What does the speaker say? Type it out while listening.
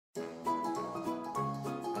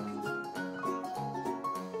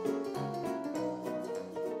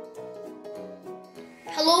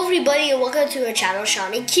Hello everybody and welcome to our channel,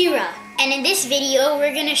 Sean and Kira. And in this video,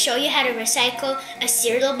 we're going to show you how to recycle a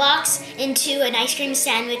cereal box into an ice cream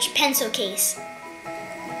sandwich pencil case.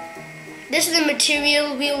 This is the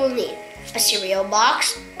material we will need. A cereal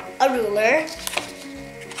box, a ruler,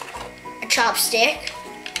 a chopstick,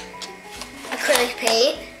 acrylic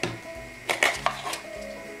paint,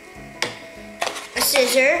 a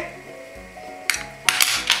scissor,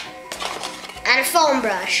 and a foam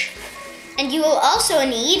brush. And you will also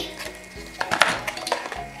need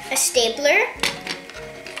a stapler,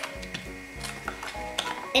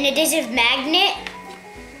 an adhesive magnet,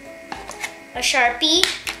 a Sharpie,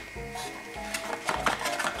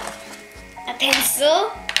 a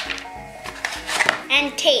pencil,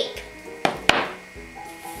 and tape.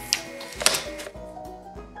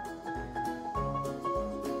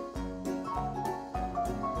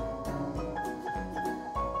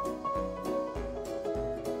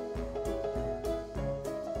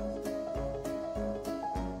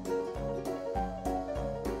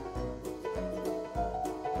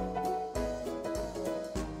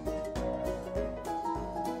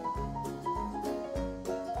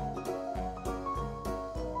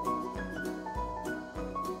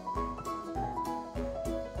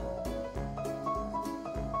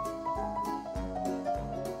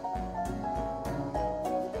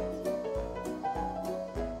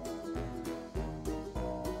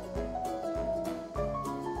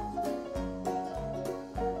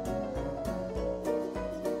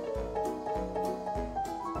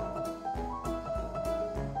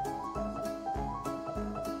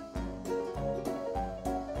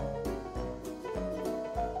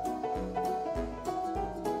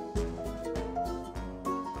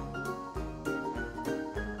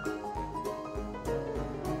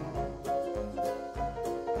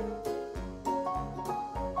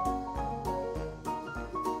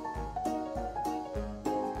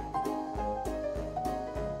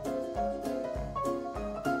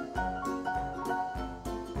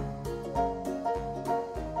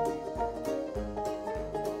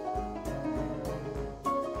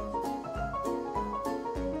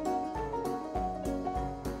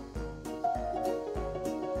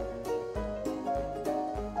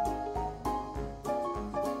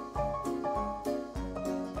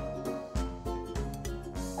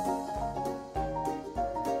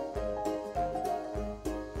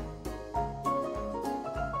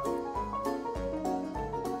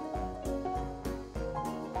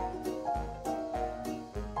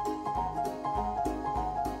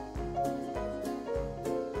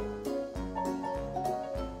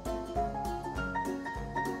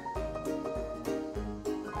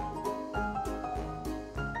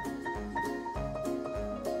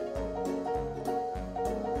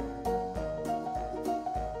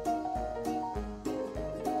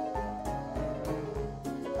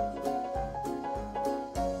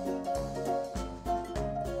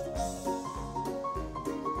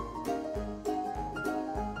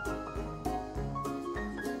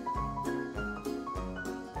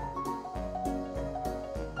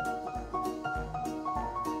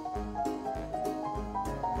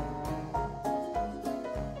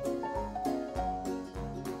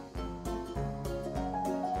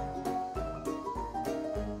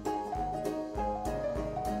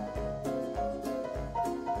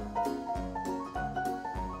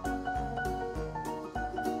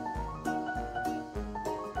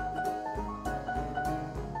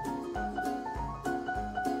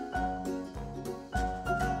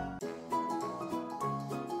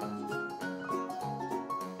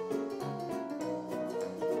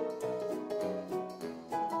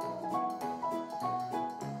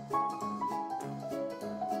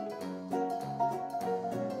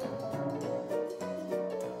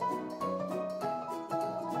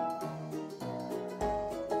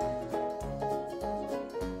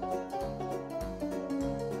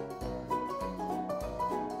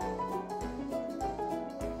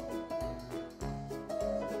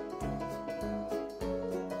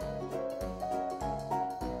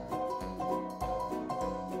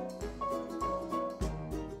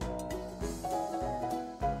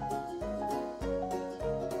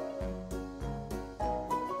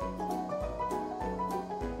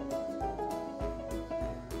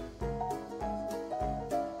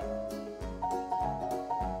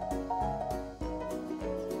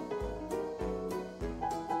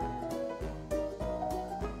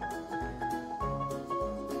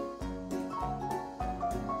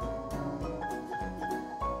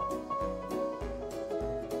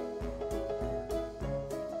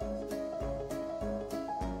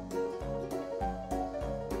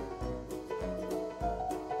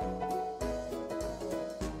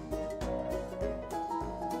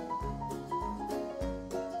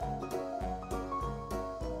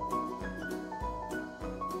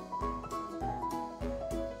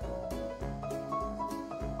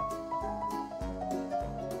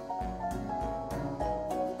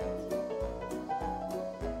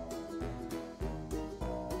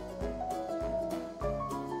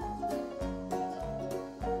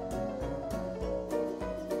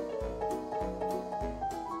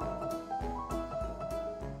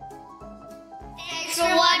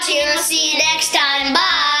 watching. I'll see you next time.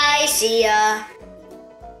 Bye. See ya.